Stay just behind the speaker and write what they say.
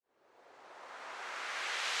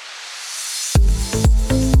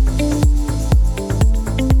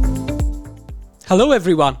Hello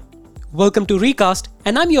everyone. Welcome to Recast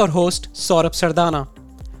and I'm your host Saurabh Sardana.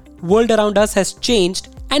 World around us has changed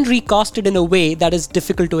and recasted in a way that is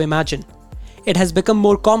difficult to imagine. It has become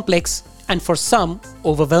more complex and for some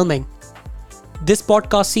overwhelming. This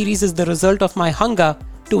podcast series is the result of my hunger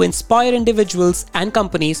to inspire individuals and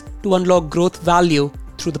companies to unlock growth value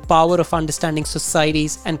through the power of understanding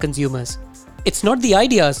societies and consumers. It's not the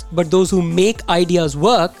ideas, but those who make ideas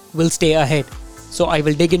work will stay ahead. So I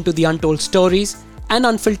will dig into the untold stories and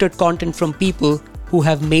unfiltered content from people who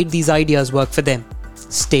have made these ideas work for them.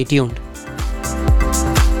 Stay tuned.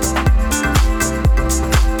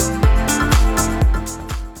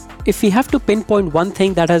 If we have to pinpoint one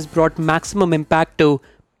thing that has brought maximum impact to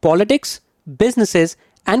politics, businesses,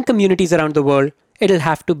 and communities around the world, it'll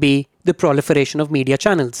have to be the proliferation of media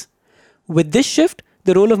channels. With this shift,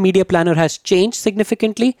 the role of media planner has changed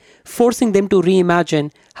significantly, forcing them to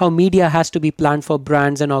reimagine how media has to be planned for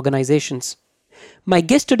brands and organizations. My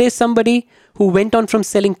guest today is somebody who went on from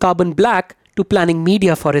selling carbon black to planning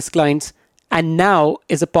media for his clients, and now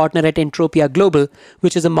is a partner at Entropia Global,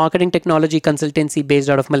 which is a marketing technology consultancy based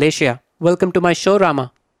out of Malaysia. Welcome to my show,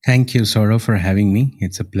 Rama. Thank you, Saurabh, for having me.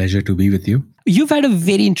 It's a pleasure to be with you. You've had a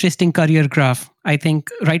very interesting career graph, I think,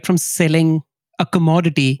 right from selling a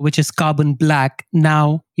commodity, which is carbon black,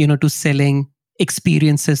 now, to selling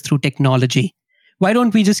experiences through technology. Why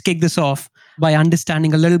don't we just kick this off by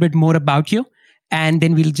understanding a little bit more about you, and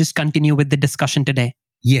then we'll just continue with the discussion today.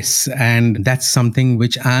 Yes, and that's something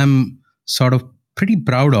which I'm sort of pretty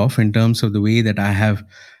proud of in terms of the way that I have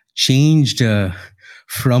changed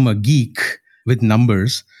from a geek with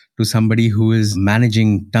numbers to somebody who is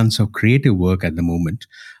managing tons of creative work at the moment.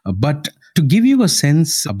 But to give you a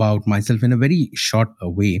sense about myself in a very short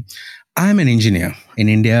way, I'm an engineer. In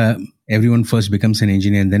India, everyone first becomes an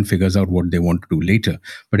engineer and then figures out what they want to do later.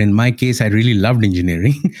 But in my case, I really loved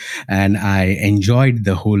engineering and I enjoyed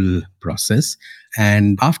the whole process.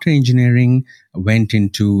 And after engineering, went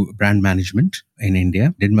into brand management in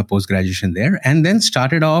India, did my post-graduation there, and then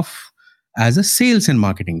started off as a sales and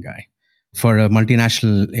marketing guy for a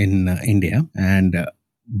multinational in India. And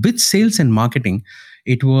with sales and marketing,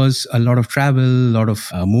 it was a lot of travel, a lot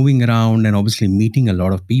of moving around, and obviously meeting a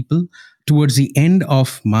lot of people. Towards the end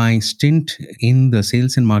of my stint in the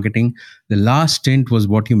sales and marketing, the last stint was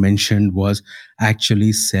what you mentioned, was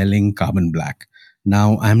actually selling carbon black.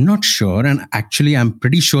 Now, I'm not sure, and actually I'm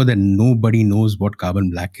pretty sure that nobody knows what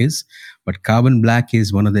carbon black is, but carbon black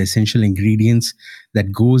is one of the essential ingredients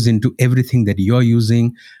that goes into everything that you're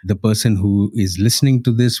using. The person who is listening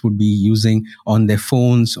to this would be using on their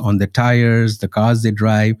phones, on their tires, the cars they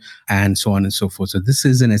drive, and so on and so forth. So this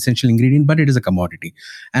is an essential ingredient, but it is a commodity.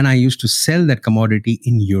 And I used to sell that commodity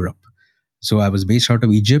in Europe. So I was based out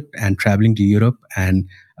of Egypt and traveling to Europe and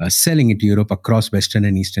selling it to Europe across Western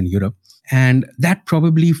and Eastern Europe. And that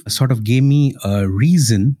probably sort of gave me a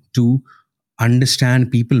reason to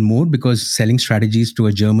understand people more, because selling strategies to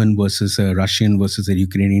a German versus a Russian versus a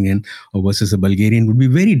Ukrainian or versus a Bulgarian would be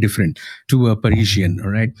very different to a Parisian,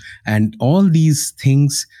 all right? And all these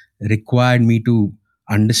things required me to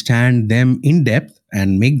understand them in depth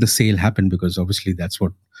and make the sale happen, because obviously that's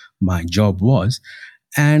what my job was.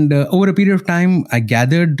 And over a period of time, I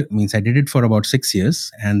did it for about 6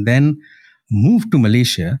 years and then moved to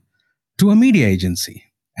Malaysia to a media agency.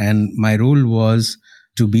 And my role was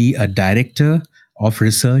to be a director of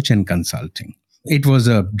research and consulting. It was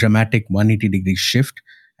a dramatic 180-degree shift.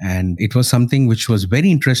 And it was something which was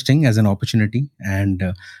very interesting as an opportunity. And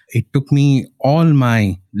it took me all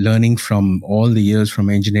my learning from all the years from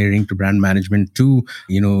engineering to brand management to,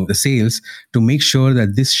 the sales, to make sure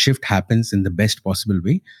that this shift happens in the best possible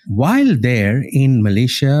way. While there in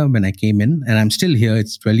Malaysia, when I came in, and I'm still here,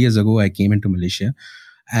 it's 12 years ago I came into Malaysia.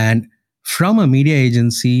 And from a media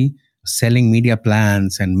agency, selling media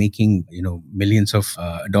plans and making, millions of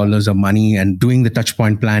dollars of money and doing the touch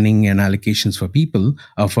point planning and allocations for people,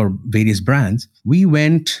 for various brands, we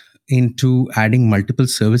went into adding multiple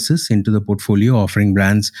services into the portfolio, offering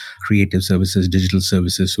brands creative services, digital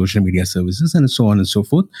services, social media services, and so on and so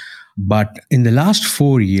forth. But in the last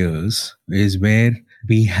 4 years is where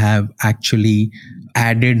we have actually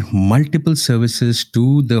added multiple services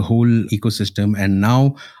to the whole ecosystem. And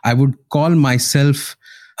now I would call myself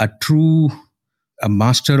a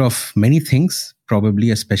master of many things, probably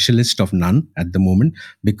a specialist of none at the moment,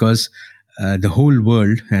 because the whole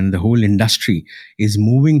world and the whole industry is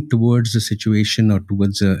moving towards a situation or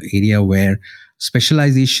towards an area where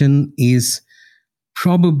specialization is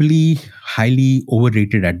probably highly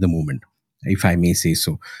overrated at the moment, if I may say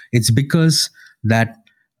so. It's because that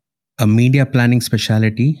a media planning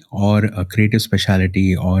specialty or a creative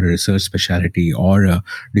specialty or a research specialty or a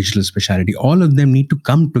digital specialty, all of them need to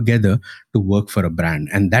come together to work for a brand.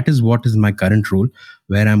 And that is what is my current role,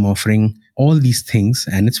 where I'm offering all these things.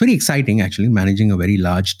 And it's very exciting, actually, managing a very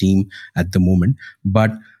large team at the moment.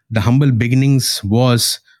 But the humble beginnings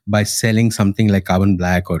was by selling something like carbon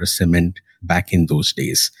black or a cement back in those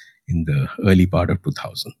days, in the early part of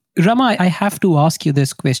 2000. Rama, I have to ask you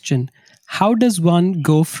this question. How does one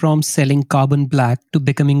go from selling carbon black to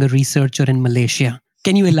becoming a researcher in Malaysia?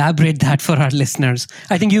 Can you elaborate that for our listeners?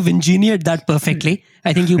 I think you've engineered that perfectly.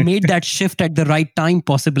 I think you made that shift at the right time,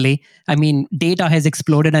 possibly. I mean, data has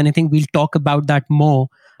exploded, and I think we'll talk about that more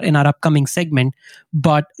in our upcoming segment.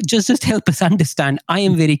 But just help us understand. I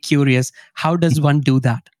am very curious. How does one do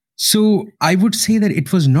that? So I would say that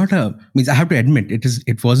it was not I have to admit,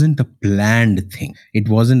 it wasn't a planned thing. It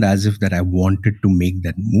wasn't as if that I wanted to make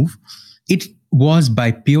that move. It was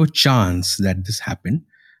by pure chance that this happened.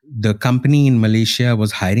 The company in Malaysia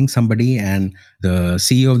was hiring somebody, and the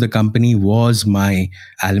CEO of the company was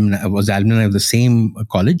alumni of the same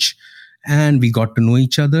college, and we got to know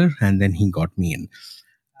each other, and then he got me in.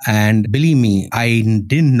 And believe me, I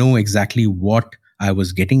didn't know exactly what I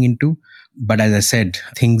was getting into. But as I said,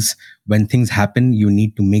 when things happen, you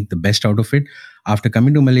need to make the best out of it. After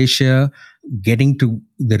coming to Malaysia, getting to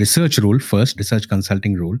the research role first, research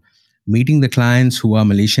consulting role, meeting the clients who are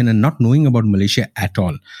Malaysian and not knowing about Malaysia at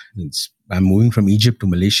all. I'm moving from Egypt to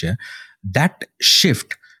Malaysia. That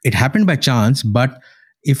shift, it happened by chance. But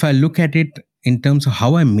if I look at it in terms of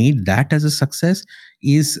how I made that as a success,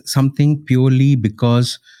 is something purely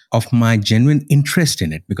because of my genuine interest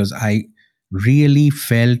in it, because I really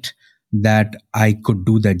felt that I could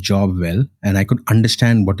do that job well, and I could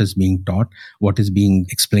understand what is being taught, what is being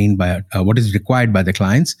explained by, what is required by the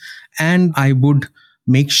clients, and I would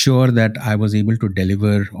make sure that I was able to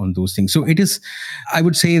deliver on those things. So I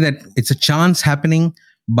would say that it's a chance happening,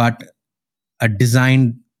 but a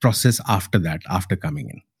designed process after that, after coming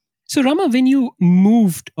in. So Rama, when you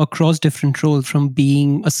moved across different roles from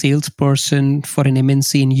being a salesperson for an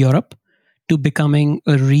MNC in Europe to becoming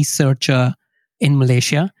a researcher in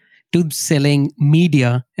Malaysia, to selling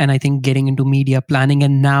media, and I think getting into media planning,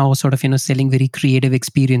 and now sort of, selling very creative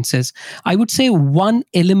experiences, I would say one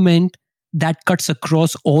element that cuts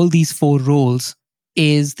across all these four roles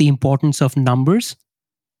is the importance of numbers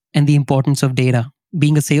and the importance of data.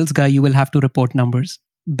 Being a sales guy, you will have to report numbers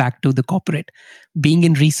back to the corporate. Being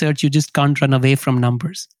in research, you just can't run away from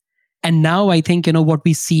numbers. And now I think, what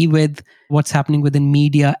we see with what's happening within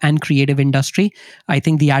media and creative industry, I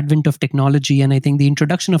think the advent of technology and I think the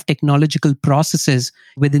introduction of technological processes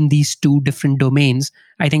within these two different domains,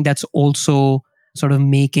 I think that's also sort of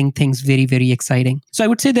making things very, very exciting. So I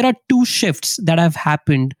would say there are two shifts that have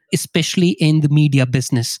happened, especially in the media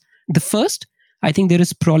business. The first, I think there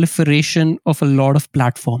is proliferation of a lot of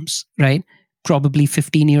platforms, right? Probably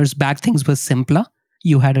 15 years back, things were simpler.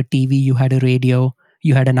 You had a TV, you had a radio,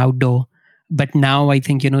 you had an outdoor. But now I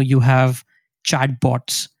think, you have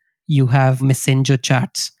chatbots, you have messenger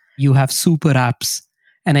chats, you have super apps.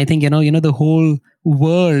 And I think, the whole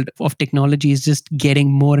world of technology is just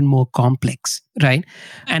getting more and more complex, right?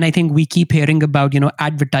 And I think we keep hearing about,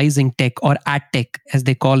 advertising tech or ad tech, as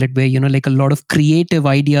they call it, where, like a lot of creative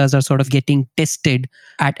ideas are sort of getting tested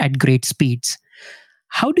at great speeds.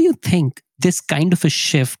 How do you think this kind of a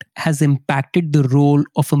shift has impacted the role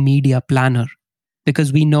of a media planner?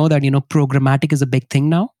 Because we know that, programmatic is a big thing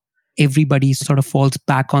now. Everybody sort of falls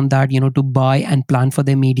back on that, to buy and plan for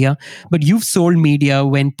their media. But you've sold media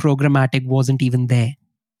when programmatic wasn't even there.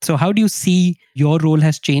 So how do you see your role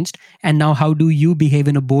has changed? And now how do you behave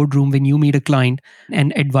in a boardroom when you meet a client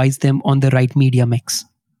and advise them on the right media mix?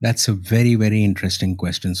 That's a very, very interesting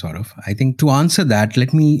question, Saurav. I think to answer that,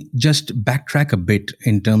 let me just backtrack a bit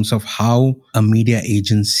in terms of how a media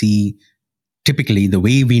agency, typically the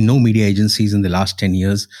way we know media agencies in the last 10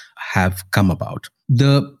 years have come about.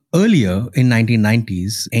 The earlier in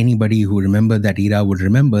 1990s, anybody who remembered that era would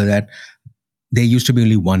remember that there used to be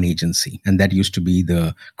only one agency, and that used to be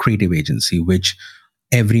the creative agency, which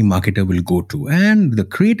every marketer will go to. And the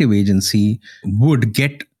creative agency would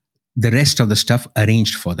get the rest of the stuff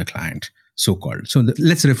arranged for the client, so-called. So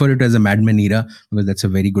let's refer to it as a Mad Men era, because that's a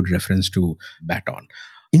very good reference to bat on.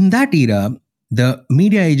 In that era, the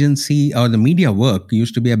media agency or the media work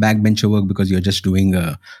used to be a backbencher work, because you're just doing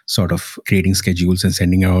a sort of creating schedules and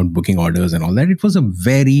sending out booking orders and all that. It was a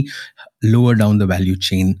very lower down the value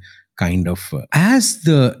chain kind of. As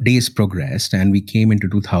the days progressed and we came into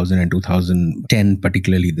 2000 and 2010,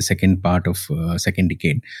 particularly the second part of second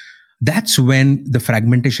decade, That's when the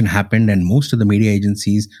fragmentation happened, and most of the media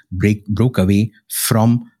agencies broke away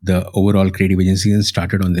from the overall creative agencies and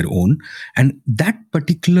started on their own. And that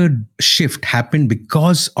particular shift happened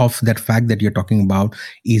because of that fact that you're talking about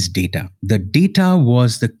is data. The data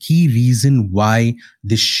was the key reason why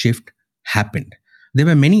this shift happened. There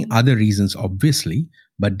were many other reasons, obviously,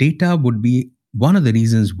 but data would be one of the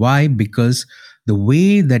reasons why, because the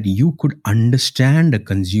way that you could understand a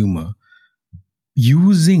consumer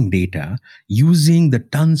using data, using the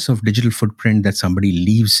tons of digital footprint that somebody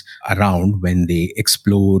leaves around when they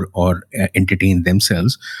explore or entertain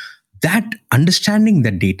themselves, that understanding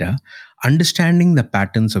the data, understanding the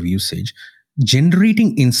patterns of usage,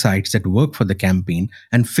 generating insights that work for the campaign,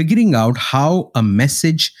 and figuring out how a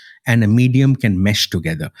message and a medium can mesh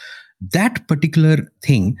together. That particular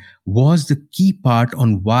thing was the key part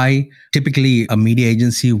on why typically a media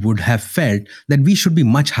agency would have felt that we should be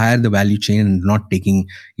much higher the value chain and not taking,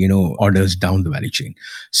 orders down the value chain.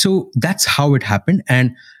 So that's how it happened.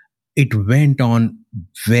 And it went on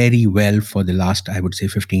very well for the last, I would say,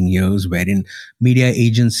 15 years, wherein media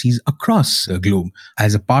agencies across the globe,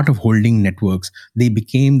 as a part of holding networks, they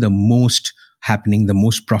became the most happening, the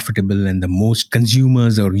most profitable, and the most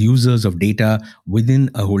consumers or users of data within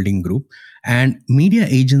a holding group. And media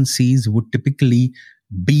agencies would typically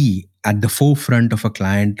be at the forefront of a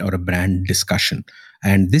client or a brand discussion.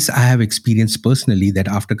 And this I have experienced personally, that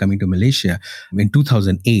after coming to Malaysia in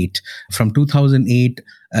 2008, from 2008,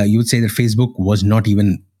 you would say that Facebook was not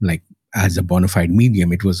even like as a bona fide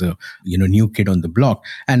medium. It was a new kid on the block,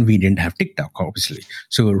 and we didn't have TikTok, obviously.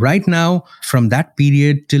 So right now, from that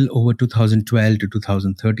period till over 2012 to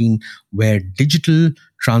 2013, where digital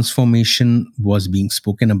transformation was being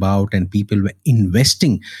spoken about and people were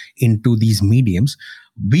investing into these mediums,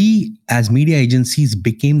 we as media agencies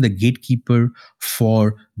became the gatekeeper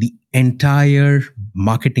for the entire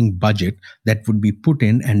marketing budget that would be put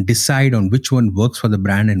in, and decide on which one works for the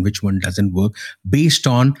brand and which one doesn't work, based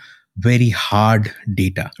on very hard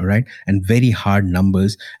data, right? And very hard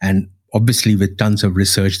numbers, and obviously with tons of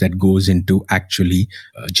research that goes into actually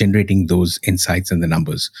generating those insights and the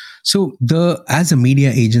numbers. So as a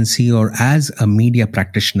media agency or as a media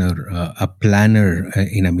practitioner, a planner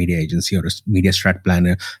in a media agency or a media strat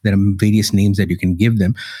planner, there are various names that you can give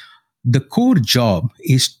them. The core job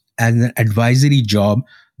is an advisory job,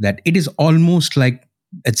 that it is almost like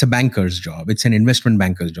it's a banker's job. It's an investment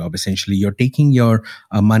banker's job. Essentially, you're taking your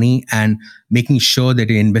money and making sure that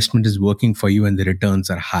your investment is working for you and the returns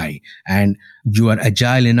are high. And you are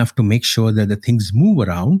agile enough to make sure that the things move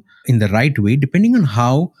around in the right way, depending on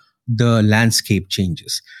how the landscape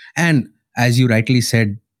changes. And as you rightly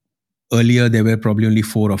said, earlier, there were probably only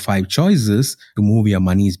 4 or 5 choices to move your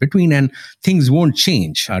monies between, and things won't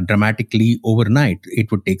change dramatically overnight.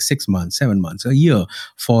 It would take 6 months, 7 months, a year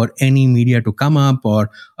for any media to come up or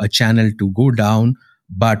a channel to go down.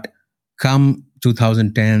 But come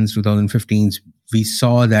 2010s, 2015s, we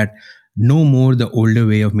saw that no more the older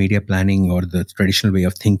way of media planning or the traditional way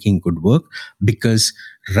of thinking could work, because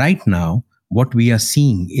right now, what we are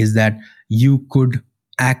seeing is that you could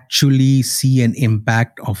actually see an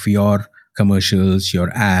impact of your commercials,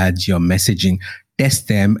 your ads, your messaging, test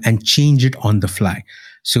them and change it on the fly.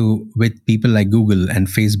 So with people like Google and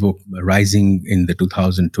Facebook rising in the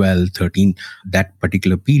 2012-13, that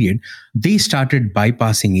particular period, they started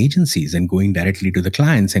bypassing agencies and going directly to the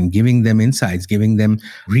clients and giving them insights, giving them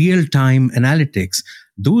real-time analytics.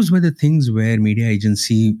 Those were the things where media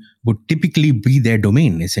agency would typically be their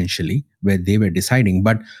domain, essentially, where they were deciding.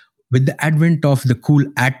 But with the advent of the cool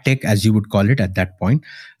ad tech, as you would call it at that point,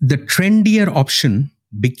 the trendier option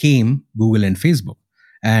became Google and Facebook.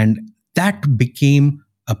 And that became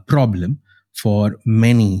a problem for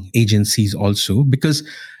many agencies also, because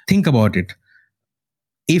think about it.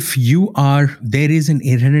 If there is an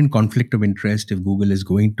inherent conflict of interest if Google is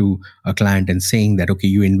going to a client and saying that, okay,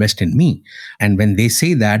 you invest in me. And when they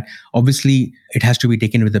say that, obviously it has to be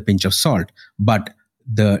taken with a pinch of salt. But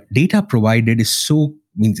the data provided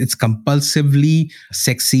means it's compulsively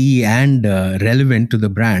sexy and relevant to the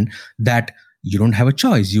brand that you don't have a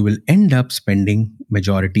choice. You will end up spending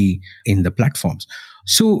majority in the platforms.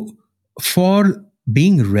 So for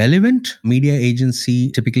being relevant,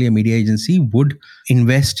 typically a media agency would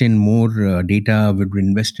invest in more data, would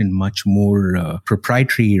invest in much more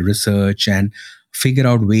proprietary research and figure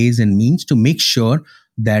out ways and means to make sure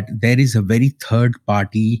that there is a very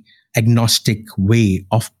third-party agnostic way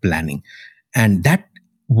of planning. And that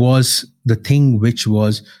was the thing which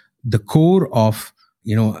was the core of,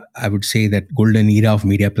 I would say that golden era of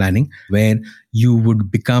media planning, where you would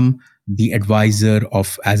become the advisor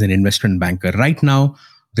as an investment banker. Right now,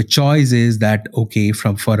 The choice is that, okay,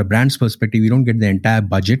 for a brand's perspective, you don't get the entire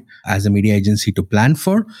budget as a media agency to plan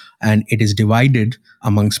for, and it is divided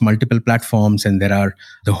amongst multiple platforms. And there are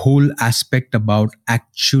the whole aspect about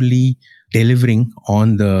actually delivering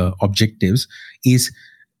on the objectives is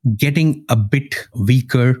getting a bit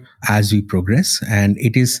weaker as we progress. And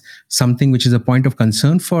it is something which is a point of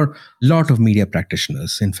concern for a lot of media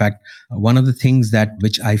practitioners. In fact, one of the things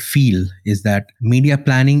which I feel is that media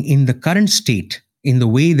planning in the current state, in the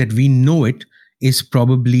way that we know it, is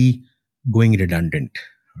probably going redundant.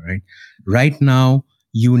 Right now,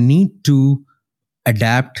 you need to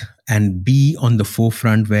adapt and be on the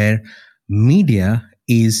forefront where media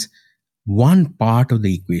is one part of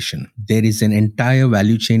the equation. There is an entire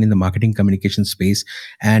value chain in the marketing communication space,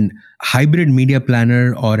 and hybrid media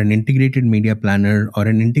planner or an integrated media planner or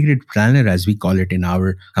an integrated planner, as we call it in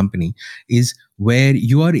our company, is where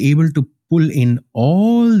you are able to pull in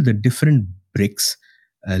all the different bricks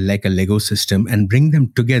like a Lego system and bring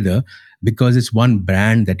them together, because it's one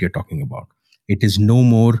brand that you're talking about. It is no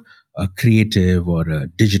more a creative or a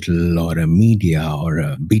digital or a media or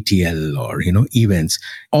a BTL or events.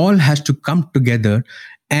 All has to come together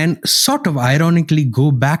and sort of ironically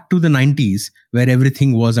go back to the 90s where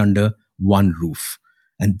everything was under one roof.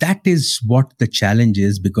 And that is what the challenge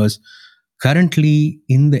is, because currently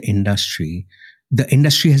in the industry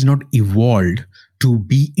has not evolved to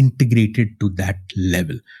be integrated to that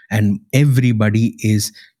level. And everybody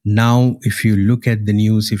is now, if you look at the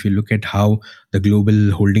news, if you look at how the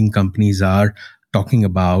global holding companies are talking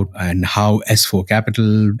about and how S4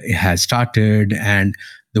 Capital has started and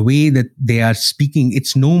the way that they are speaking,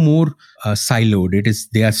 it's no more siloed.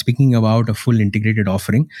 They are speaking about a full integrated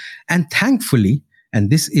offering. And thankfully,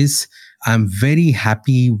 and I'm very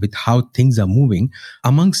happy with how things are moving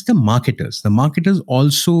amongst the marketers. The marketers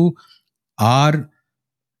also are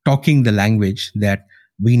talking the language that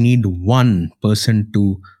we need one person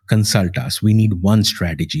to consult us. We need one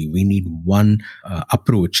strategy. We need one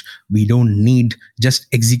approach. We don't need just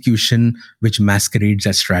execution, which masquerades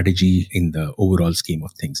as strategy in the overall scheme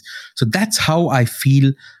of things. So that's how I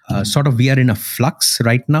feel we are in a flux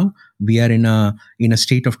right now. We are in a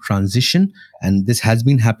state of transition. And this has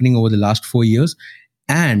been happening over the last 4 years.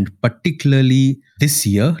 And particularly this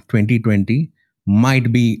year, 2020,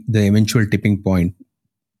 might be the eventual tipping point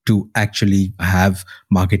to actually have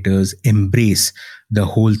marketers embrace the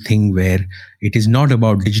whole thing, where it is not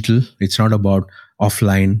about digital, it's not about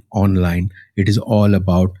offline, online. It is all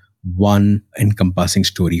about one encompassing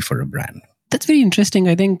story for a brand. That's very interesting.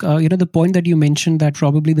 I think, the point that you mentioned that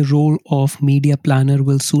probably the role of media planner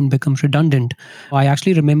will soon become redundant. I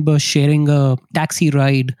actually remember sharing a taxi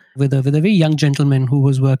ride with a very young gentleman who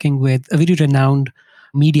was working with a very renowned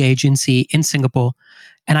media agency in Singapore.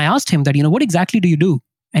 And I asked him that, what exactly do you do?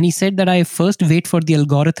 And he said that I first wait for the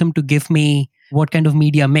algorithm to give me what kind of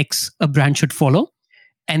media mix a brand should follow.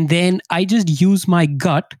 And then I just use my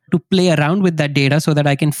gut to play around with that data so that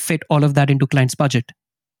I can fit all of that into client's budget.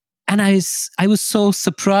 And I was so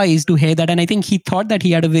surprised to hear that. And I think he thought that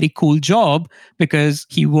he had a very cool job because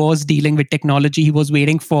he was dealing with technology. He was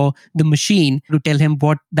waiting for the machine to tell him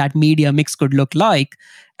what that media mix could look like.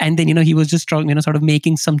 And then, he was just trying, sort of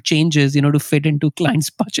making some changes, to fit into client's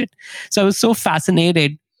budget. So I was so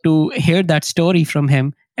fascinated to hear that story from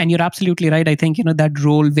him. And you're absolutely right. I think, that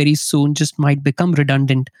role very soon just might become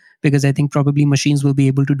redundant, because I think probably machines will be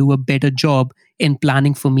able to do a better job in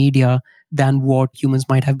planning for media than what humans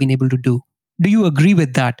might have been able to do. Do you agree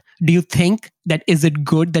with that? Do you think that is it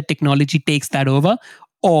good that technology takes that over?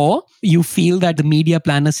 Or you feel that the media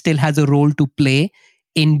planner still has a role to play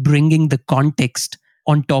in bringing the context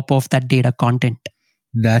on top of that data content?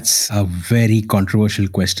 That's a very controversial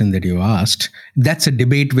question that you asked. That's a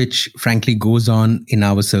debate which frankly goes on in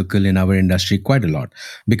our circle, in our industry quite a lot.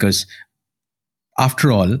 Because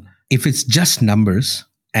after all, if it's just numbers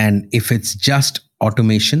and if it's just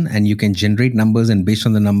automation and you can generate numbers and based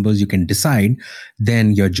on the numbers you can decide,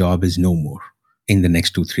 then your job is no more in the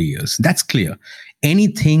next 2-3 years. That's clear.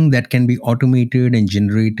 Anything that can be automated and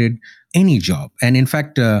generated, any job. And in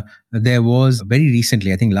fact, there was very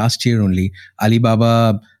recently, I think last year only,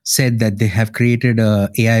 Alibaba said that they have created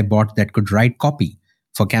a AI bot that could write copy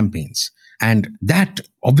for campaigns. And that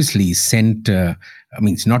obviously sent,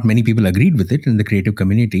 not many people agreed with it in the creative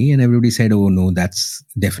community. And everybody said, oh no, that's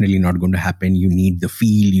definitely not going to happen. You need the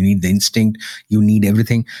feel, you need the instinct, you need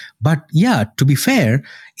everything. But yeah, to be fair,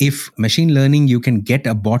 if machine learning, you can get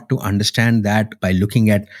a bot to understand that by looking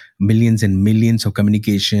at millions and millions of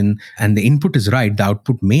communication and the input is right, the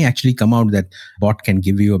output may actually come out that bot can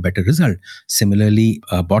give you a better result. Similarly,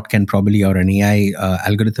 a bot can probably, or an AI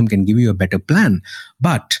algorithm can give you a better plan.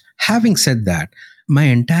 But having said that, my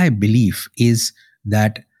entire belief is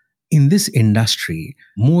that in this industry,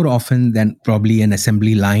 more often than probably an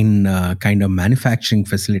assembly line kind of manufacturing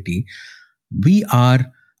facility, we are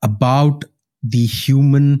about the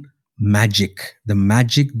human magic, the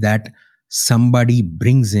magic that somebody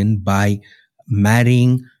brings in by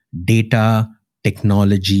marrying data,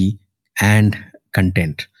 technology, and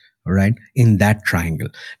content, right? In that triangle.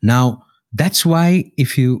 Now, that's why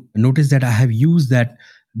if you notice that I have used that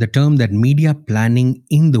the term that media planning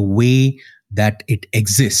in the way that it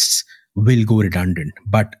exists will go redundant.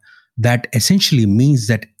 But that essentially means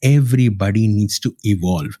that everybody needs to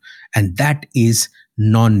evolve. And that is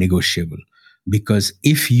non negotiable. Because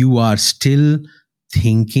if you are still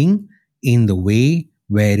thinking in the way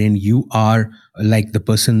wherein you are like the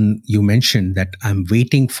person you mentioned, that I'm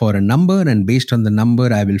waiting for a number and based on the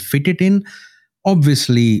number I will fit it in,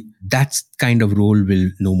 obviously that kind of role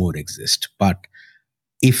will no more exist. But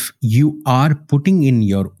if you are putting in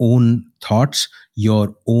your own thoughts,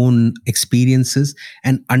 your own experiences,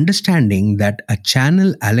 and understanding that a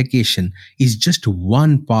channel allocation is just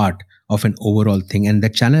one part of an overall thing, and the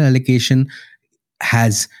channel allocation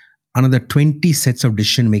has another 20 sets of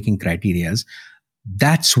decision making criterias,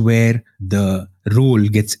 that's where the role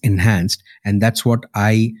gets enhanced. And that's what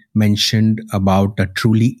I mentioned about a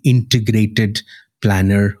truly integrated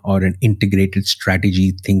planner or an integrated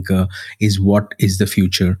strategy thinker is what is the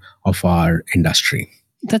future of our industry.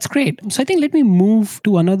 That's great. So I think let me move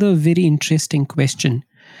to another very interesting question.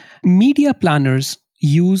 Media planners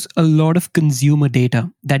use a lot of consumer data.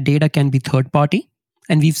 That data can be third party.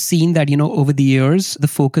 And we've seen that, over the years, the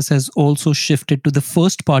focus has also shifted to the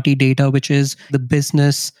first party data, which is the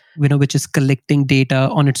business, which is collecting data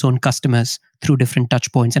on its own customers through different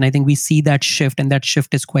touch points. And I think we see that shift, and that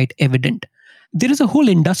shift is quite evident. There is a whole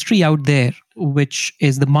industry out there, which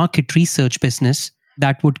is the market research business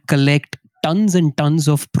that would collect tons and tons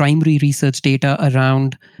of primary research data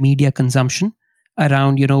around media consumption,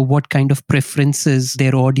 around, what kind of preferences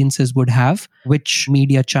their audiences would have, which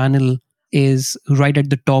media channel is right at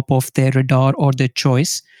the top of their radar or their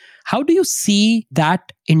choice. How do you see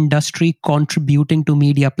that industry contributing to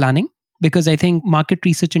media planning? Because I think market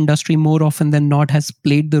research industry more often than not has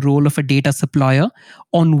played the role of a data supplier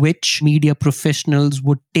on which media professionals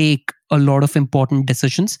would take a lot of important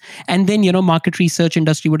decisions. And then, market research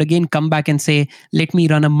industry would again come back and say, let me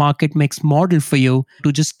run a market mix model for you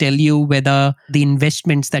to just tell you whether the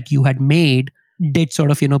investments that you had made did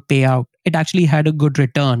sort of, pay out. It actually had a good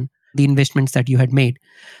return, the investments that you had made.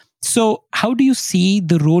 So how do you see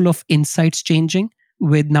the role of insights changing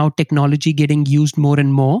with now technology getting used more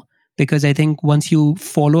and more? Because I think once you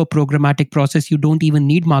follow a programmatic process, you don't even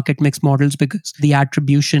need market mix models because the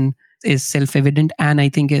attribution is self-evident and I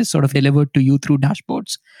think is sort of delivered to you through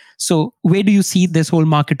dashboards. So where do you see this whole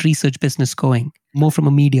market research business going, more from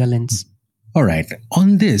a media lens? All right.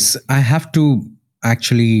 On this, I have to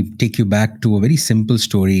actually take you back to a very simple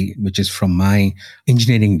story, which is from my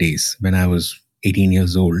engineering days when I was 18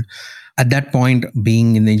 years old. At that point,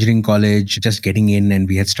 being in the engineering college, just getting in, and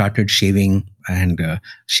we had started shaving and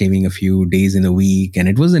shaving a few days in a week. And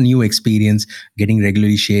it was a new experience, getting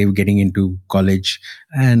regularly shaved, getting into college.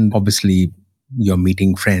 And obviously, you're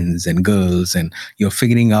meeting friends and girls and you're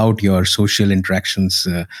figuring out your social interactions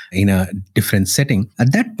in a different setting.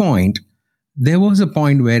 At that point, there was a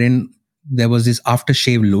point wherein there was this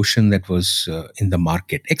aftershave lotion that was in the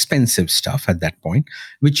market, expensive stuff at that point,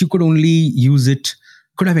 which you could only use it,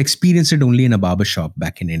 could have experienced it only in a barber shop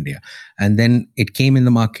back in India. And then it came in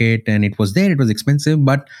the market and it was there, it was expensive,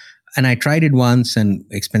 and I tried it once and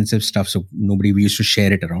expensive stuff. So we used to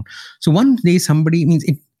share it around. So one day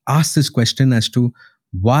it asked this question as to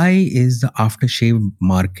why is the aftershave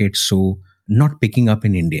market so not picking up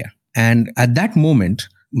in India? And at that moment,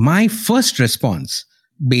 my first response,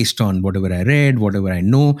 based on whatever I read, whatever I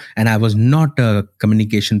know, and I was not a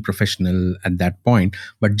communication professional at that point,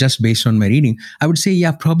 but just based on my reading, I would say,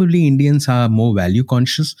 yeah, probably Indians are more value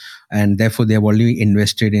conscious and therefore they have already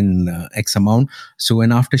invested in X amount. So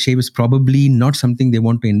an aftershave is probably not something they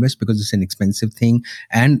want to invest because it's an expensive thing,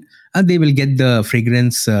 and they will get the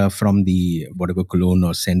fragrance from the whatever cologne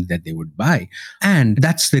or scent that they would buy. And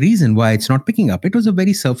that's the reason why it's not picking up. It was a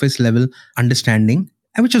very surface level understanding,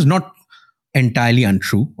 which was not entirely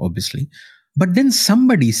untrue, obviously. But then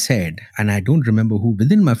somebody said, and I don't remember who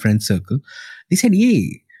within my friend circle, they said,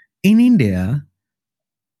 "Yay, in India,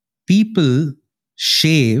 people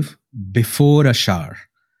shave before a shower.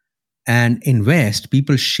 And in West,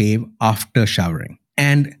 people shave after showering.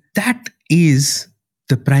 And that is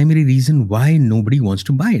the primary reason why nobody wants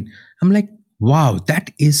to buy it." I'm like, Wow,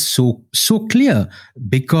 that is so clear,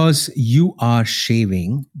 because you are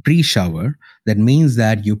shaving pre-shower. That means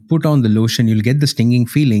that you put on the lotion, you'll get the stinging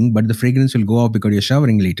feeling, but the fragrance will go off because you're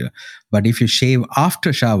showering later. But if you shave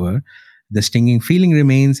after shower, the stinging feeling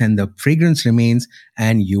remains and the fragrance remains,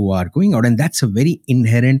 and you are going out. And that's a very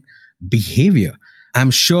inherent behavior.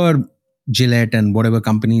 I'm sure Gillette and whatever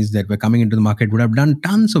companies that were coming into the market would have done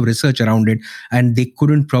tons of research around it, and they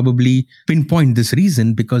couldn't probably pinpoint this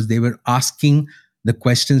reason because they were asking the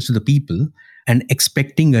questions to the people and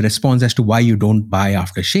expecting a response as to why you don't buy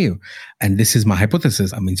after shave. And this is my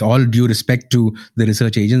hypothesis. I mean, it's all due respect to the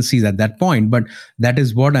research agencies at that point, but that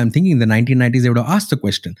is what I'm thinking. In the 1990s, they would have asked the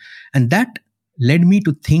question. And that led me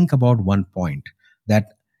to think about one point,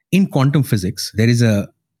 that in quantum physics, there is a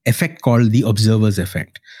effect called the observer's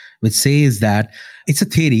effect, which says that it's a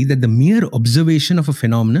theory that the mere observation of a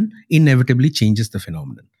phenomenon inevitably changes the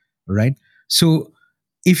phenomenon, right? So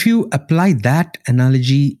if you apply that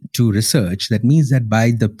analogy to research, that means that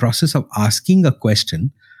by the process of asking a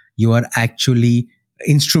question, you are actually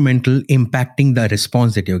instrumental impacting the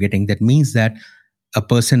response that you're getting. That means that a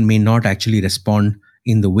person may not actually respond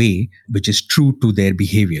in the way which is true to their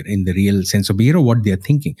behavior, in the real sense of behavior, or what they're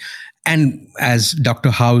thinking. And as Dr.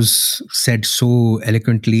 House said so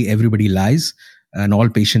eloquently, everybody lies and all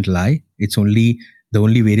patients lie. It's only the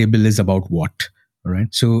only variable is about what. All right.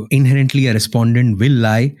 So inherently, a respondent will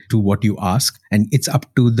lie to what you ask, and it's up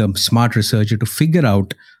to the smart researcher to figure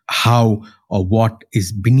out how or what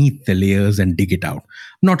is beneath the layers and dig it out.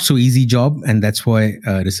 Not so easy job, and that's why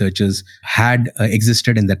researchers had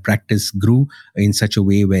existed, and that practice grew in such a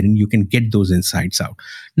way wherein you can get those insights out.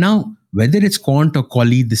 Now, whether it's quant or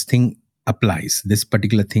quali, this thing applies. This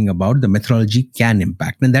particular thing about the methodology can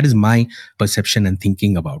impact, and that is my perception and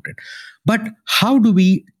thinking about it. But how do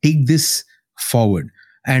we take this forward?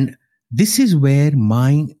 And this is where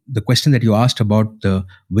the question that you asked about the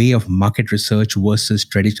way of market research versus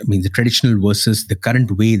the traditional versus the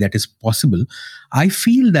current way that is possible. I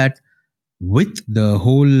feel that with the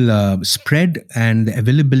whole spread and the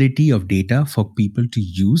availability of data for people to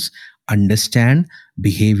use, understand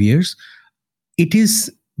behaviors, it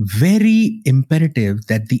is very imperative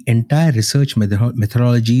that the entire research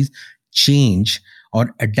methodologies change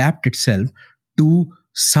or adapt itself to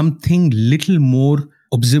something little more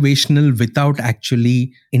observational without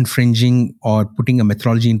actually infringing or putting a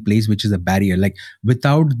methodology in place which is a barrier. Like,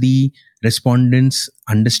 without the respondents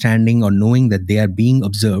understanding or knowing that they are being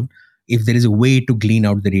observed, if there is a way to glean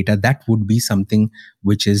out the data, that would be something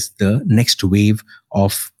which is the next wave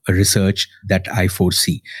of research that I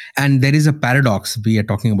foresee. And there is a paradox we are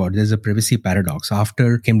talking about. There's a privacy paradox.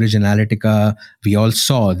 After Cambridge Analytica, we all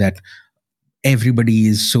saw that everybody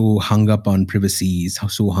is so hung up on privacy,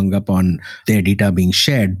 so hung up on their data being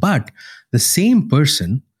shared. But the same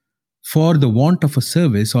person, for the want of a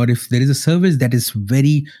service, or if there is a service that is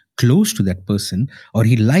very close to that person or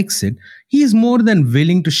he likes it, he is more than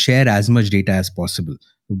willing to share as much data as possible,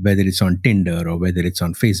 whether it's on Tinder or whether it's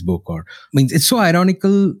on Facebook. It's so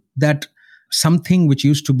ironical that something which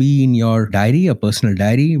used to be in your diary, a personal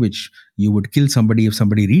diary, which you would kill somebody if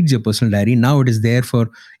somebody reads your personal diary, now it is there for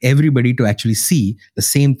everybody to actually see the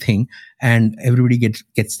same thing, and everybody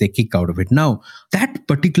gets their kick out of it. Now, that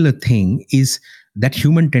particular thing is that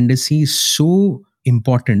human tendency is so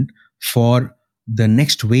important for the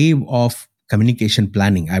next wave of communication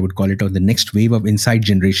planning, I would call it, or the next wave of insight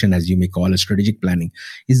generation, as you may call it, strategic planning,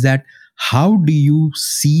 is that how do you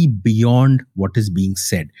see beyond what is being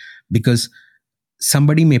said? Because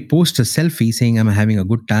somebody may post a selfie saying, I'm having a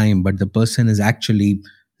good time, but the person is actually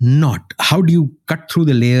not. How do you cut through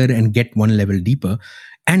the layer and get one level deeper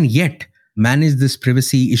and yet manage this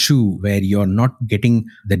privacy issue where you're not getting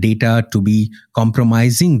the data to be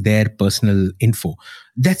compromising their personal info?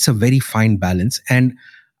 That's a very fine balance. And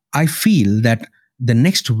I feel that the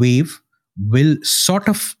next wave will sort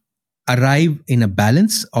of arrive in a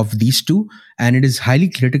balance of these two. And it is highly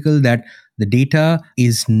critical that the data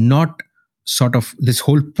is not this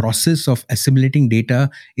whole process of assimilating data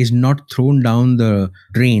is not thrown down the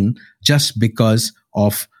drain just because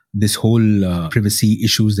of this whole privacy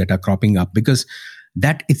issues that are cropping up, because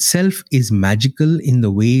that itself is magical in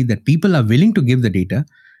the way that people are willing to give the data.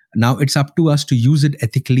 Now it's up to us to use it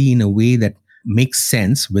ethically in a way that makes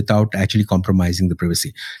sense without actually compromising the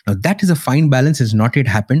privacy. Now, that is a fine balance, has not yet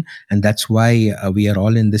happened. And that's why we are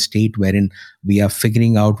all in the state wherein we are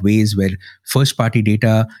figuring out ways where first party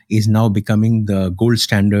data is now becoming the gold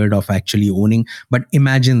standard of actually owning. But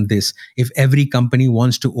imagine this, if every company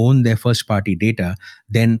wants to own their first party data,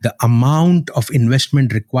 then the amount of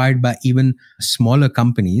investment required by even smaller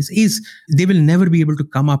companies is, they will never be able to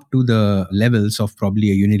come up to the levels of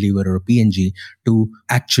probably a Unilever or a P&G to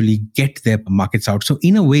actually get their markets out. So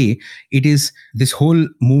in a way, it is this whole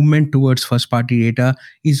movement towards first party data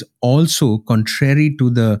is also contrary to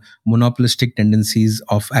the monopolistic tendencies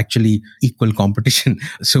of actually equal competition.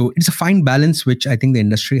 So it's a fine balance which I think the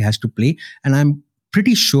industry has to play. And I'm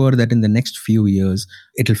pretty sure that in the next few years,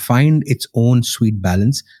 it'll find its own sweet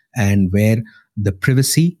balance, and where the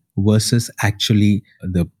privacy versus actually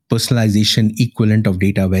the personalization equivalent of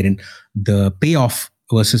data, wherein the payoff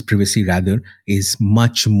versus privacy rather is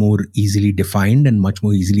much more easily defined and much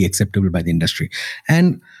more easily acceptable by the industry.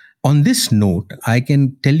 And on this note, I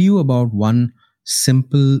can tell you about one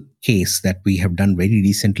simple case that we have done very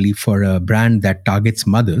recently for a brand that targets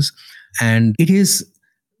mothers. And it is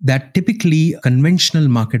that typically conventional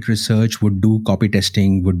market research would do copy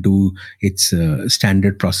testing, would do its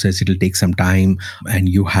standard process. It'll take some time and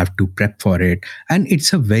you have to prep for it. And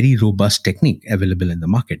it's a very robust technique available in the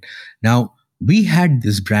market. Now, we had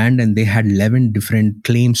this brand and they had 11 different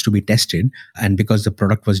claims to be tested. And because the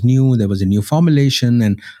product was new, there was a new formulation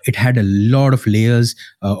and it had a lot of layers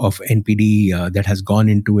of NPD that has gone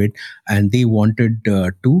into it. And they wanted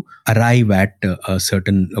to arrive at a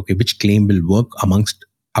certain, okay, which claim will work amongst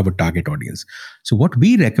our target audience. So what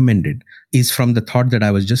we recommended is from the thought that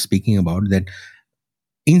I was just speaking about, that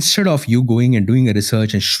instead of you going and doing a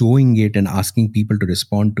research and showing it and asking people to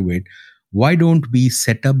respond to it, why don't we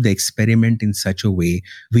set up the experiment in such a way,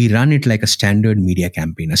 we run it like a standard media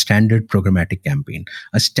campaign, a standard programmatic campaign,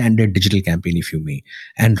 a standard digital campaign, if you may,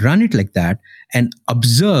 and run it like that and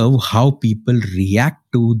observe how people react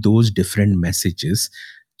to those different messages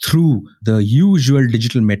through the usual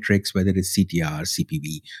digital metrics, whether it's CTR,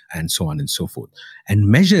 CPV, and so on and so forth, and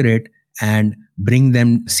measure it and bring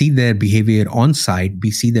them, see their behavior on site,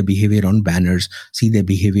 see their behavior on banners, see their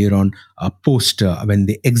behavior on a post when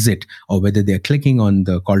they exit, or whether they're clicking on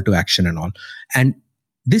the call to action and all. And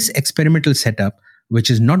this experimental setup, which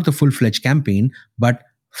is not the full-fledged campaign, but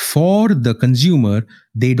for the consumer,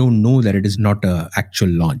 they don't know that it is not an actual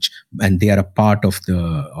launch and they are a part of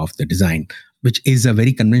the design, which is a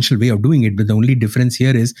very conventional way of doing it. But the only difference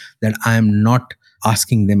here is that I am not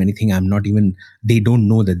asking them anything. I'm not even, they don't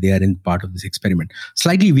know that they are in part of this experiment.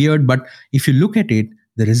 Slightly weird, but if you look at it,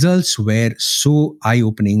 the results were so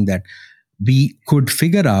eye-opening that we could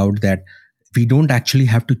figure out that we don't actually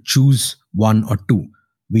have to choose one or two.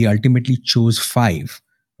 We ultimately chose 5.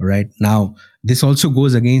 Right now, this also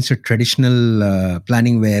goes against a traditional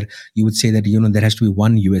planning where you would say that, there has to be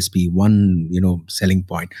one USP, one, selling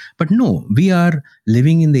point. But no, we are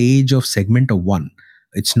living in the age of segment of one.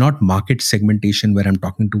 It's not market segmentation where I'm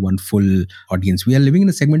talking to one full audience. We are living in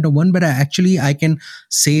a segment of one, but I can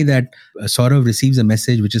say that Saurav receives a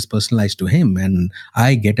message which is personalized to him, and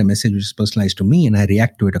I get a message which is personalized to me, and I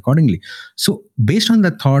react to it accordingly. So based on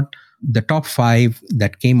that thought, the top 5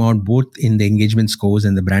 that came out both in the engagement scores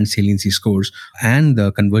and the brand saliency scores and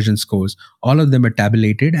the conversion scores, all of them are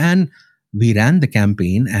tabulated, and we ran the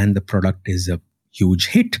campaign and the product is a huge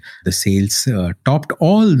hit. The sales topped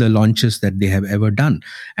all the launches that they have ever done.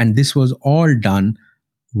 And this was all done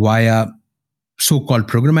via so-called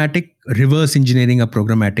programmatic, reverse engineering a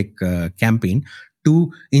programmatic campaign.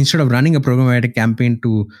 To, instead of running a programmatic campaign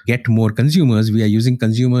to get more consumers, we are using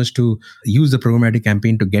consumers to use the programmatic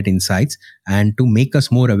campaign to get insights and to make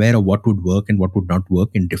us more aware of what would work and what would not work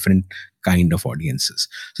in different kind of audiences.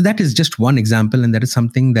 So that is just one example, and that is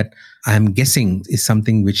something that I'm guessing is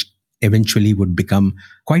something which eventually would become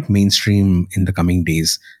quite mainstream in the coming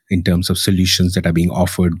days in terms of solutions that are being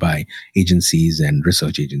offered by agencies and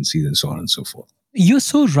research agencies and so on and so forth. You're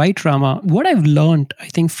so right, Rama. What I've learned, I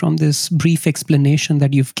think, from this brief explanation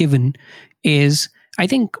that you've given is, I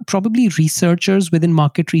think probably researchers within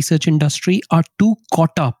market research industry are too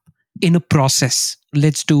caught up in a process.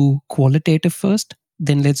 Let's do qualitative first,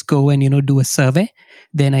 then let's go and, do a survey.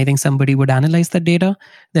 Then I think somebody would analyze the data.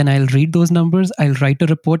 Then I'll read those numbers. I'll write a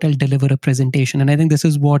report. I'll deliver a presentation. And I think this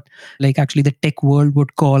is what actually the tech world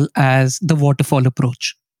would call as the waterfall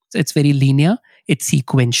approach. So it's very linear. It's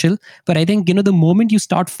sequential. But I think, the moment you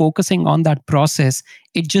start focusing on that process,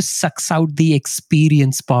 it just sucks out the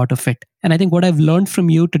experience part of it. And I think what I've learned from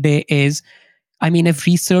you today is, if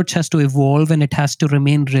research has to evolve and it has to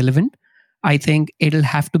remain relevant, I think it'll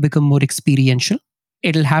have to become more experiential.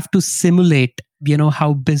 it'll have to simulate,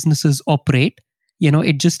 how businesses operate.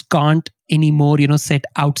 It just can't anymore, set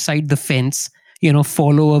outside the fence,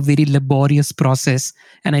 follow a very laborious process.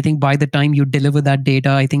 And I think by the time you deliver that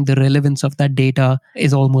data, I think the relevance of that data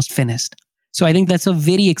is almost finished. So I think that's a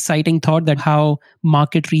very exciting thought, that how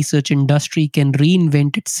market research industry can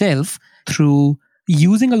reinvent itself through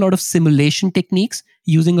using a lot of simulation techniques,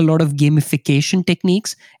 using a lot of gamification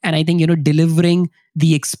techniques, and I think, delivering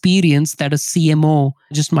the experience that a CMO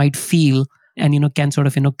just might feel and, can sort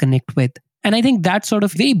of, connect with. And I think that sort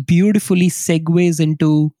of very beautifully segues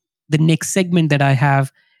into the next segment that I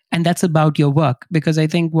have, and that's about your work. Because I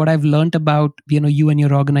think what I've learned about, you and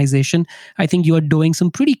your organization, I think you are doing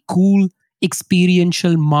some pretty cool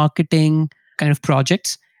experiential marketing kind of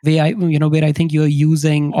projects where I think you're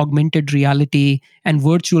using augmented reality and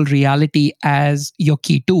virtual reality as your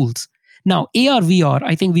key tools. Now, AR, VR,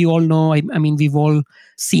 I think we all know, I mean, we've all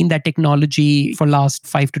seen that technology for last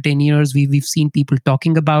 5 to 10 years. We've seen people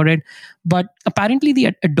talking about it. But apparently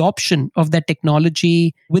the adoption of that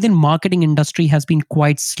technology within marketing industry has been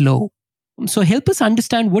quite slow. So help us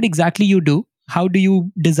understand what exactly you do. How do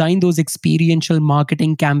you design those experiential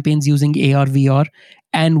marketing campaigns using AR, VR,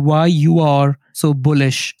 and why you are so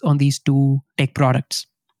bullish on these two tech products?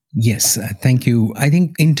 Yes, thank you. I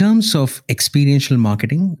think in terms of experiential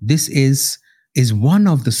marketing, this is one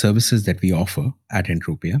of the services that we offer at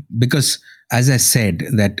Entropia, because as I said,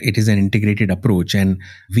 that it is an integrated approach, and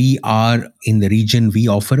we are in the region, we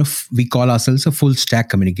call ourselves a full stack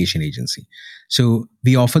communication agency. So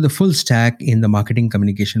we offer the full stack in the marketing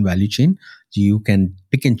communication value chain. You can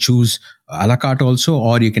pick and choose a la carte also,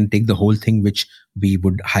 or you can take the whole thing, which we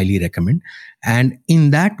would highly recommend. And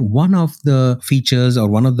in that, one of the features or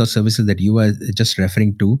one of the services that you are just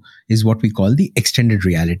referring to is what we call the extended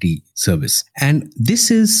reality service. And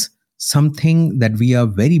this is something that we are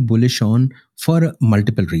very bullish on for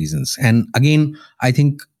multiple reasons. And again, I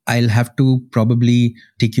think I'll have to probably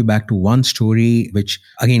take you back to one story, which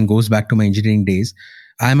again goes back to my engineering days.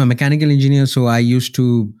 I'm a mechanical engineer, so I used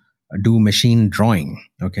to do machine drawing.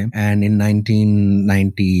 Okay. And in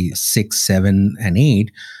 1996, 7, and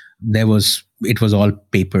 8, it was all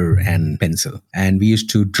paper and pencil. And we used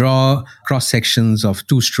to draw cross sections of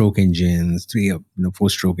 2-stroke engines,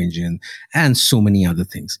 4-stroke engine, and so many other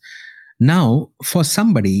things. Now, for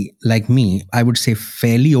somebody like me, I would say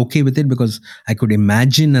fairly okay with it, because I could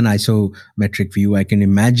imagine an isometric view. I can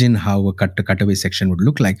imagine how a cutaway section would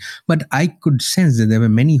look like. But I could sense that there were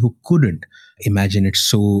many who couldn't imagine it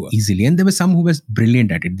so easily. And there were some who were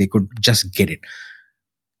brilliant at it. They could just get it.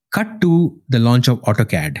 Cut to the launch of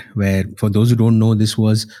AutoCAD, where, for those who don't know, this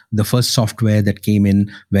was the first software that came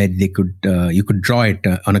in where you could draw it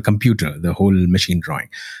on a computer, the whole machine drawing.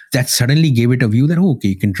 That suddenly gave it a view that, okay,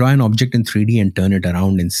 you can draw an object in 3D and turn it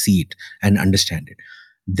around and see it and understand it.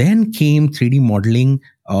 Then came 3D modeling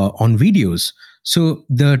on videos. So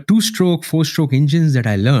the 2-stroke, 4-stroke engines that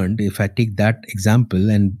I learned, if I take that example,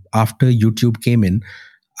 and after YouTube came in,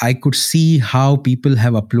 I could see how people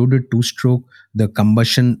have uploaded 2-stroke, the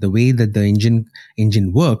combustion, the way that the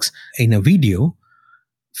engine works in a video.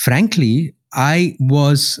 Frankly, I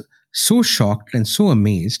was so shocked and so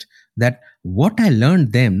amazed that what I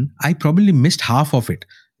learned then, I probably missed half of it.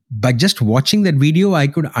 By just watching that video, I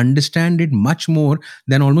could understand it much more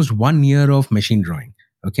than almost 1 year of machine drawing.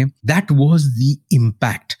 Okay. That was the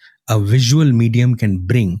impact a visual medium can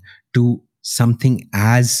bring to something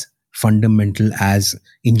as fundamental as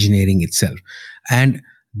engineering itself. And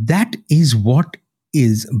that is what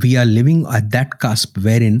we are living at that cusp,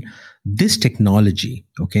 wherein this technology,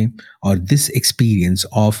 okay, or this experience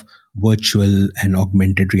of virtual and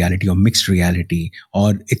augmented reality or mixed reality,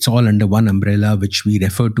 or it's all under one umbrella, which we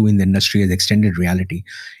refer to in the industry as extended reality,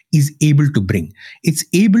 is able to bring. It's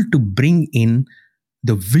able to bring in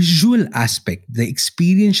the visual aspect, the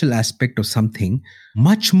experiential aspect of something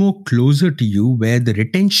much more closer to you, where the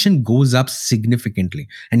retention goes up significantly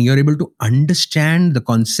and you're able to understand the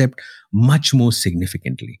concept much more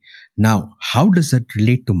significantly. Now, how does that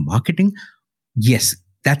relate to marketing? Yes,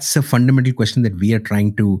 that's a fundamental question that we are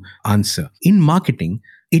trying to answer. In marketing,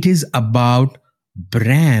 it is about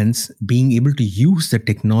brands being able to use the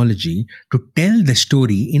technology to tell the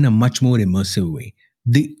story in a much more immersive way.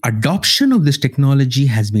 The adoption of this technology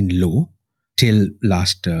has been low till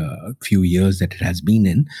last few years that it has been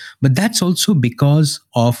in, but that's also because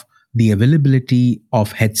of the availability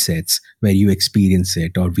of headsets where you experience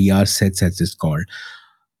it, or VR sets as it's called.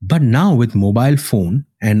 But now with mobile phone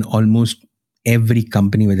and almost every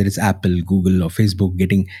company, whether it's Apple, Google, or Facebook,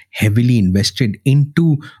 getting heavily investing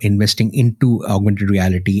into augmented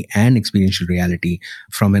reality and experiential reality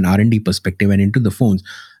from an R&D perspective and into the phones,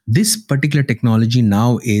 this particular technology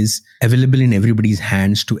now is available in everybody's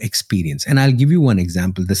hands to experience. And I'll give you one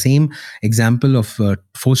example, the same example of a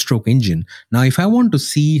four-stroke engine. Now, if I want to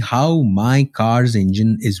see how my car's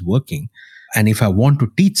engine is working, and if I want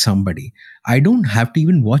to teach somebody, I don't have to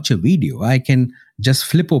even watch a video. I can just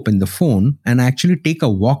flip open the phone and actually take a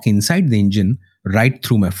walk inside the engine right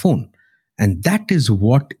through my phone. And that is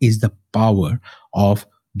what is the power of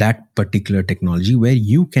that particular technology, where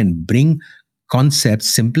you can bring concepts,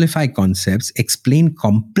 simplify concepts, explain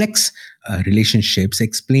complex relationships,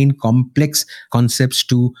 explain complex concepts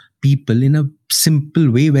to people in a simple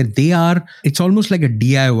way where it's almost like a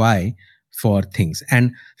DIY for things.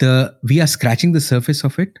 And we are scratching the surface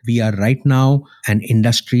of it. We are right now an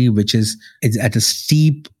industry which is at a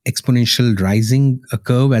steep exponential rising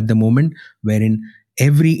curve at the moment, wherein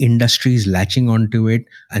every industry is latching onto it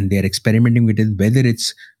and they're experimenting with it, whether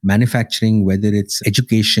it's manufacturing, whether it's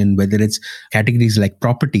education, whether it's categories like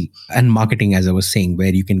property and marketing, as I was saying,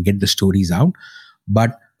 where you can get the stories out.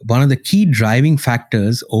 But one of the key driving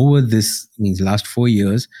factors over this last 4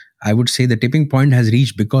 years, I would say the tipping point has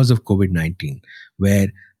reached because of COVID-19, where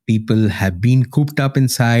people have been cooped up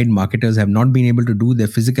inside, marketers have not been able to do their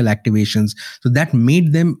physical activations. So that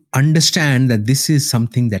made them understand that this is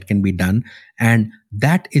something that can be done. And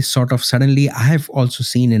that is sort of suddenly, I have also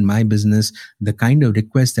seen in my business, the kind of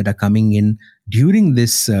requests that are coming in during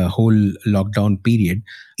this whole lockdown period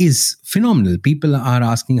is phenomenal. People are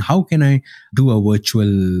asking, how can I do a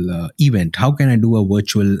virtual event? How can I do a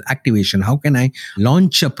virtual activation? How can I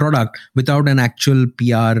launch a product without an actual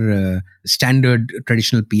PR, standard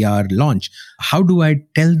traditional PR launch? How do I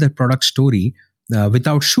tell the product story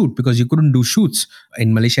without shoot? Because you couldn't do shoots.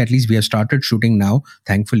 In Malaysia, at least, we have started shooting now,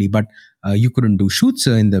 thankfully, but you couldn't do shoots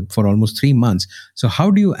for almost 3 months. So how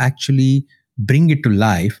do you actually bring it to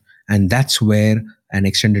life? And that's where an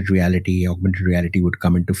extended reality, augmented reality would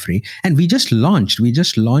come into fray. And we just launched a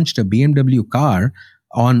BMW car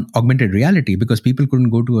on augmented reality because people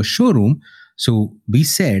couldn't go to a showroom. So we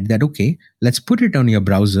said that, okay, let's put it on your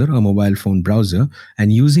browser, a mobile phone browser,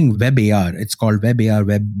 and using Web AR, it's called Web AR,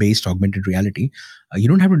 web-based augmented reality. You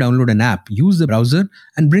don't have to download an app. Use the browser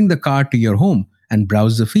and bring the car to your home and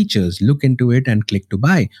browse the features, look into it and click to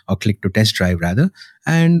buy or click to test drive rather.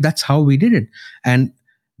 And that's how we did it. And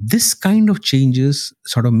this kind of changes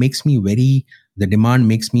sort of the demand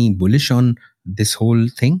makes me bullish on this whole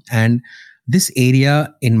thing. And this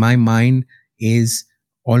area in my mind is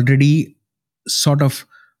already sort of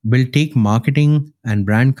will take marketing and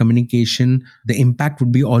brand communication. The impact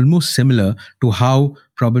would be almost similar to how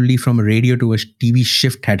probably from a radio to a TV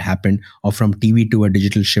shift had happened, or from TV to a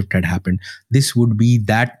digital shift had happened. This would be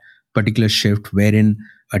that particular shift wherein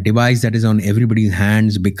a device that is on everybody's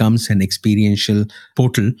hands becomes an experiential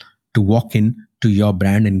portal to walk in to your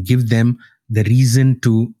brand and give them the reason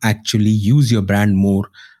to actually use your brand more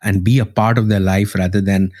and be a part of their life rather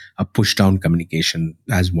than a push down communication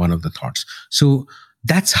as one of the thoughts. So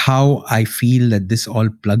that's how I feel that this all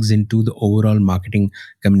plugs into the overall marketing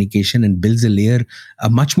communication and builds a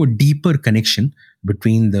much more deeper connection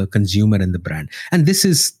between the consumer and the brand. And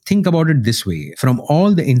think about it this way, from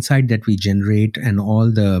all the insight that we generate and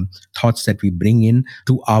all the thoughts that we bring in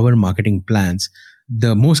to our marketing plans,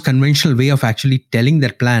 the most conventional way of actually telling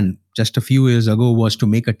that plan just a few years ago was to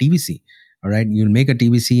make a TVC. All right, you'll make a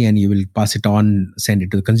TVC and you will pass it on, send it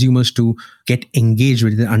to the consumers to get engaged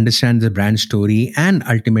with it, understand the brand story, and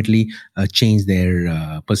ultimately change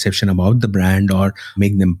their perception about the brand or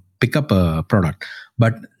make them pick up a product.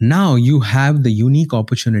 But now you have the unique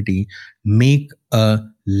opportunity, make a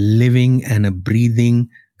living and a breathing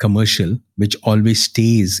commercial, which always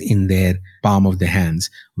stays in their palm of their hands,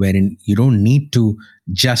 wherein you don't need to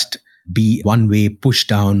just be one way push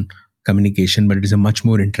down communication, but it is a much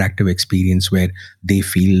more interactive experience where they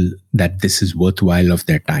feel that this is worthwhile of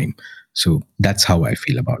their time. So that's how I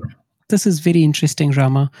feel about it. This is very interesting,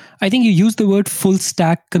 Rama. I think you use the word full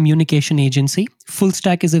stack communication agency. Full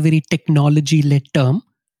stack is a very technology-led term,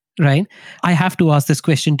 right? I have to ask this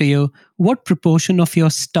question to you. What proportion of your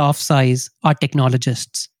staff size are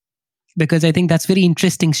technologists? Because I think that's very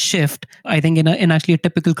interesting shift. I think in actually a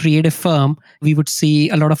typical creative firm, we would see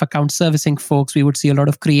a lot of account servicing folks. We would see a lot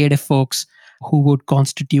of creative folks who would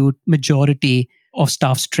constitute majority of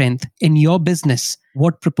staff strength. In your business,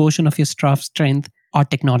 what proportion of your staff strength are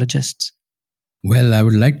technologists? Well, I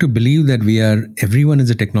would like to believe that everyone is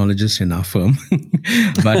a technologist in our firm.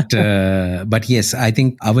 But yes, I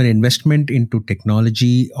think our investment into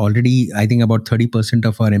technology already, I think about 30%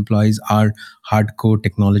 of our employees are hardcore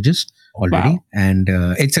technologists. already. Wow. And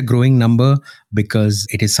it's a growing number because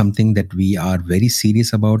it is something that we are very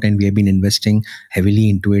serious about, and we have been investing heavily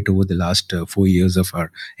into it over the last 4 years of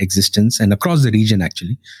our existence and across the region,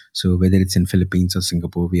 actually. So whether it's in Philippines or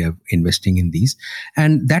Singapore, we are investing in these.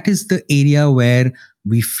 And that is the area where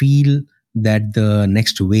we feel that the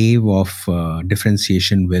next wave of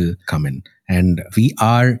differentiation will come in. And we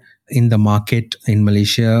are in the market in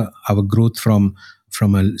Malaysia. Our growth from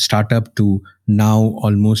a startup to now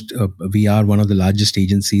almost we are one of the largest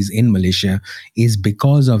agencies in Malaysia is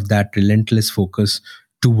because of that relentless focus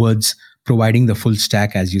towards providing the full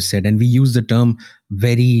stack, as you said. And we use the term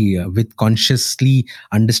very with consciously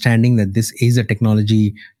understanding that this is a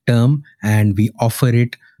technology term, and we offer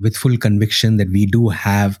it with full conviction that we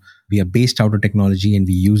are based out of technology, and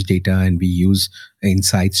we use data and we use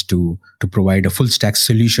insights to provide a full stack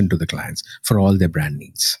solution to the clients for all their brand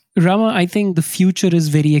needs. Rama, I think the future is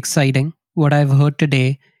very exciting. What I've heard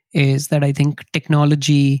today is that I think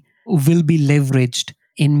technology will be leveraged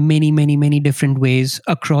in many, many, many different ways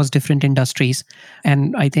across different industries.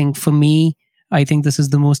 And I think for me, I think this is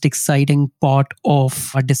the most exciting part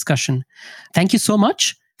of our discussion. Thank you so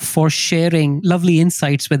much for sharing lovely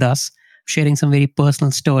insights with us, sharing some very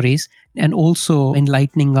personal stories, and also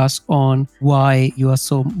enlightening us on why you are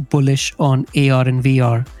so bullish on AR and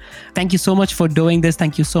VR. Thank you so much for doing this.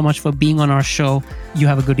 Thank you so much for being on our show. You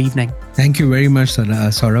have a good evening. Thank you very much,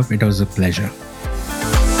 Saurabh. It was a pleasure.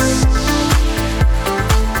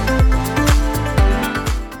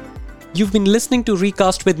 You've been listening to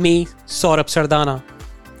Recast with me, Saurabh Sardana.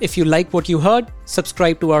 If you like what you heard,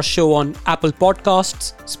 subscribe to our show on Apple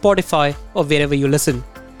Podcasts, Spotify, or wherever you listen.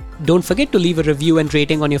 Don't forget to leave a review and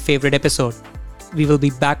rating on your favorite episode. We will be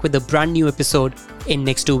back with a brand new episode in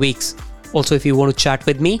next 2 weeks. Also, if you want to chat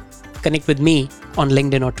with me, connect with me on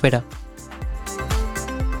LinkedIn or Twitter.